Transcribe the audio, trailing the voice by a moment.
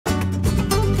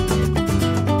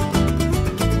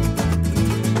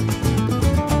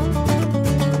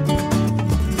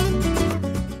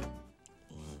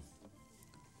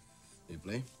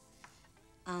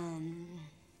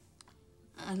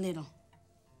A little.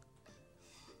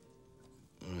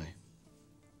 All right.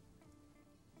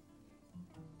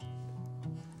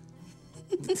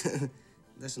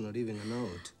 That's not even a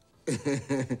note.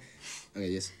 Okay,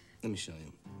 yes. Let me show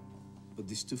you. But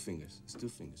these two fingers. It's 2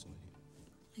 fingers over here.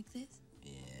 Like this?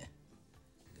 Yeah.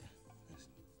 Okay. That's nice.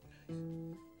 Let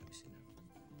me see now.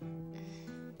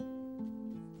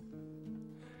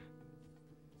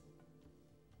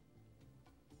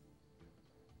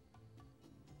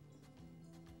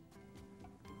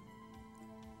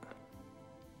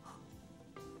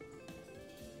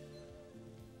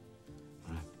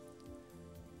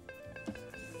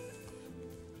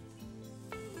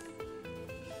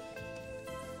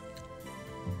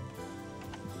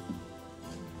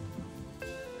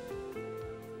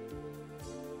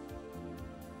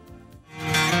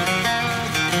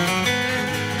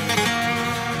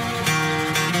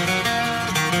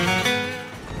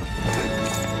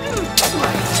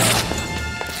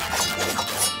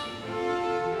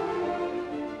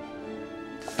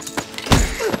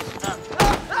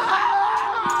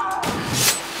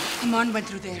 Went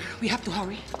through there. We have to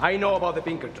hurry. I know about the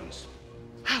Pinkertons.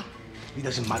 How? It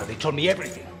doesn't matter. They told me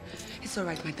everything. It's all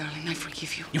right, my darling. I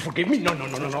forgive you. You forgive me? No.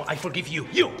 I forgive you.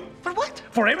 You! For what?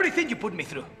 For everything you put me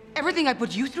through. Everything I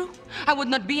put you through? I would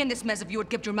not be in this mess if you had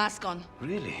kept your mask on.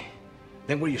 Really?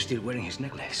 Then were you still wearing his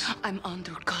necklace? I'm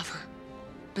undercover.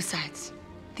 Besides,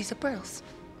 these are pearls.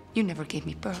 You never gave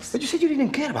me pearls. But you said you didn't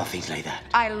care about things like that.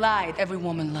 I lied. Every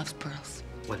woman loves pearls.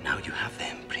 Well, now you have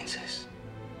them, princess.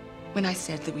 When I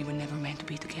said that we were never meant to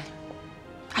be together,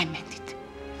 I meant it.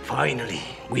 Finally,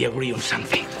 we agree on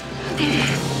something.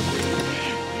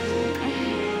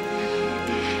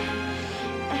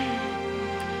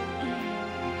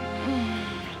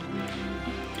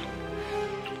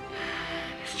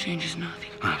 This changes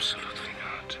nothing. Absolutely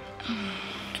not.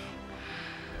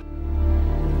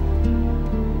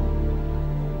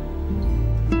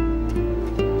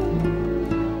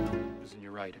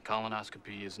 Right, a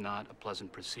colonoscopy is not a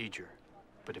pleasant procedure.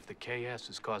 But if the KS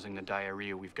is causing the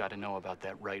diarrhea, we've got to know about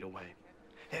that right away.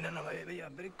 No, yeah,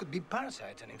 but it could be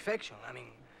parasites, an infection. I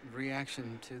mean...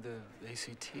 Reaction to the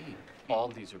ACT. All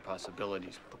these are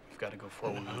possibilities, but we've got to go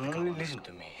forward with the No, colonoscopy. listen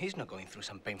to me. He's not going through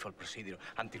some painful procedure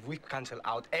until we cancel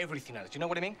out everything else. You know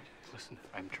what I mean? Listen,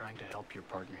 I'm trying to help your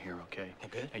partner here, okay?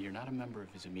 Okay. Now, you're not a member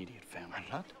of his immediate family. I'm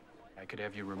not? I could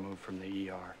have you removed from the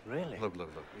ER. Really? Look.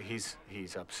 He's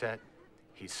upset.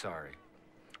 He's sorry.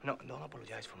 No, don't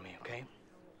apologize for me, okay?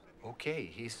 Okay,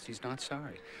 he's not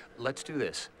sorry. Let's do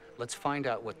this. Let's find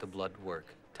out what the blood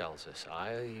work tells us.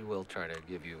 I will try to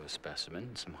give you a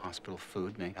specimen, some hospital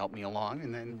food may help me along,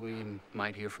 and then we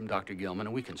might hear from Dr. Gilman,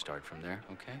 and we can start from there,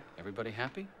 okay? Everybody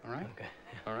happy? All right? Okay.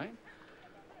 Yeah. All right?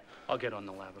 I'll get on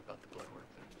the lab about the blood work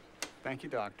then. Thank you,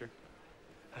 doctor.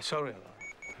 Sorry about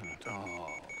it. Oh,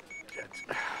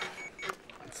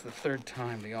 it's the 3rd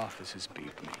time the office has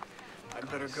beeped me. I'd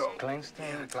better go.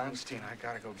 Kleinstein. I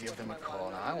gotta go give them a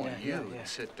call. Now, I want you to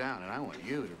sit down, and I want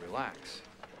you to relax.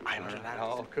 I'm relaxed.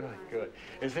 Oh, good.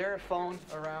 Is there a phone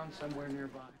around somewhere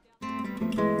nearby?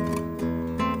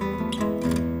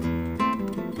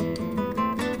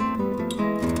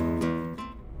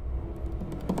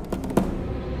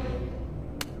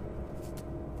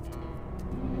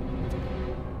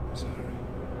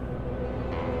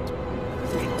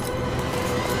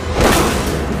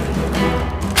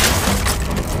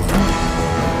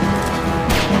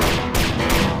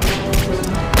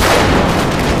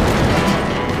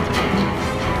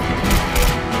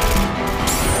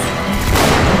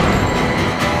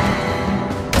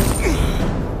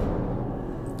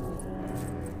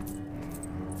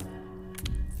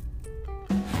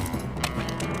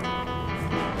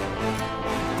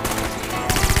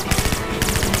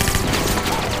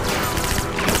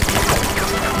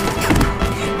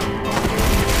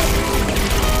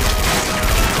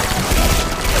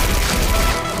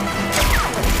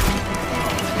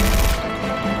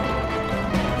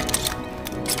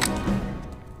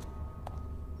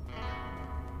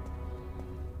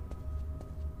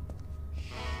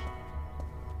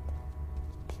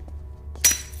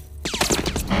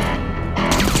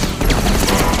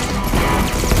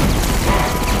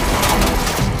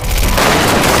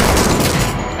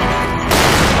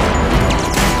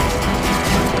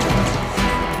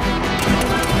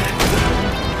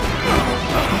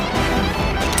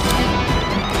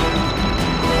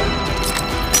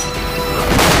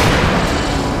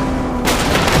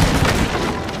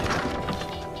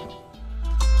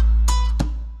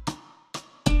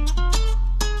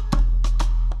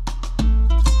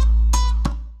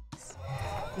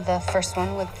 The first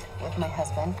one with my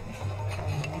husband.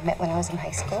 We met when I was in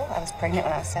high school. I was pregnant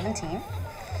when I was 17.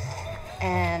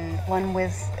 and one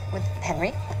with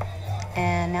Henry,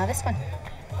 and now this one.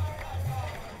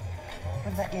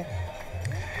 What about you?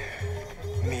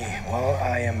 Me? Well,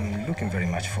 I am looking very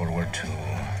much forward to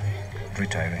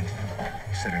retiring,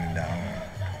 settling down.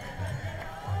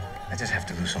 I just have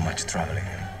to do so much traveling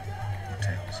and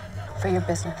hotels. For your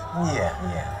business?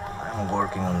 Yeah. I'm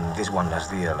working on this one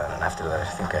last deal, and after that, I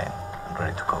think I'm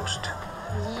ready to coast.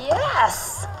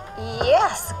 Yes!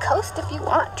 Yes! Coast if you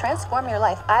want. Transform your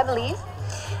life. I believe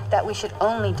that we should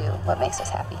only do what makes us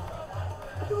happy.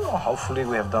 Well, hopefully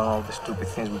we have done all the stupid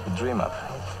things we could dream of.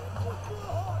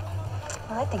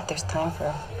 Well, I think there's time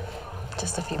for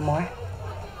just a few more.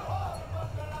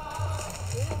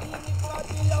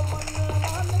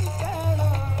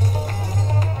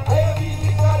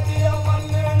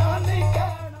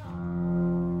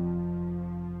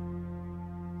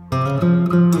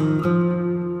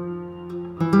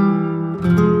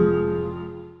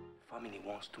 Family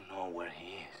wants to know where he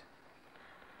is.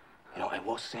 You know, I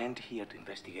was sent here to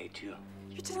investigate you.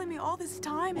 You're telling me all this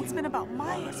time it's been about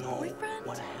my ex-boyfriend?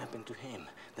 What happened to him?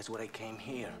 That's what I came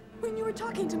here. When you were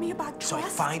talking to me about So I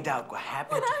trust? find out what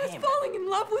happened When to I was him. falling in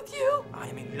love with you? I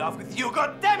am in love with you,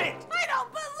 God damn it! I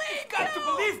don't believe You've got you! to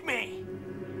believe me!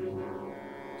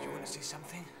 You want to see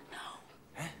something?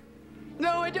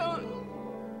 No, I don't.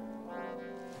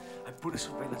 I put a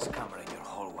surveillance camera in your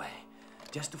hallway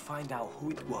just to find out who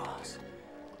it was